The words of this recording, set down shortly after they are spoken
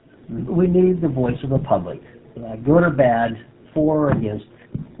We need the voice of the public, good or bad, for or against.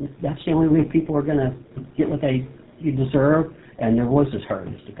 That's the only way people are going to get what they deserve and their voice is heard,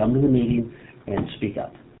 is to come to the meeting and speak up.